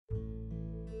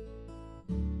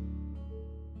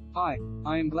Hi,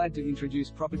 I am glad to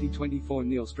introduce property 24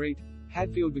 Neil Street,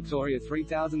 Hadfield, Victoria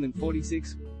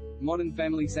 3046. Modern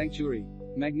family sanctuary.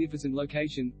 Magnificent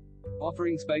location.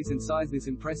 Offering space and size, this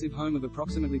impressive home of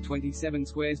approximately 27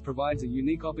 squares provides a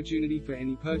unique opportunity for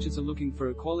any purchaser looking for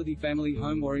a quality family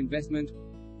home or investment.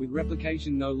 With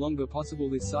replication no longer possible,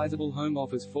 this sizable home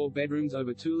offers 4 bedrooms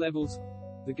over 2 levels.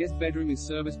 The guest bedroom is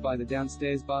serviced by the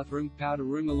downstairs bathroom, powder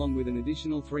room, along with an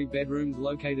additional 3 bedrooms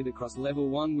located across level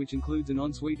 1, which includes an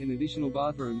ensuite and additional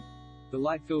bathroom. The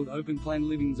light-filled open-plan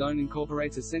living zone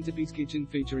incorporates a centerpiece kitchen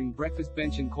featuring breakfast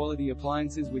bench and quality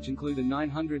appliances, which include a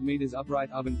 900 meters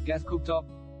upright oven, gas cooktop.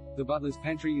 The butler's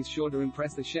pantry is sure to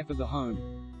impress the chef of the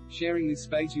home. Sharing this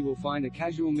space, you will find a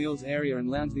casual meals area and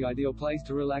lounge, the ideal place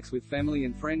to relax with family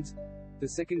and friends. The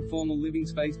second formal living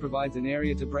space provides an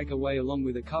area to break away, along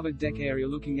with a covered deck area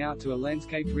looking out to a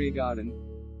landscaped rear garden.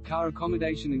 Car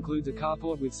accommodation includes a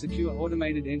carport with secure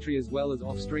automated entry as well as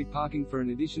off-street parking for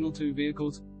an additional 2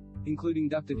 vehicles, including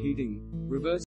ducted heating, reverse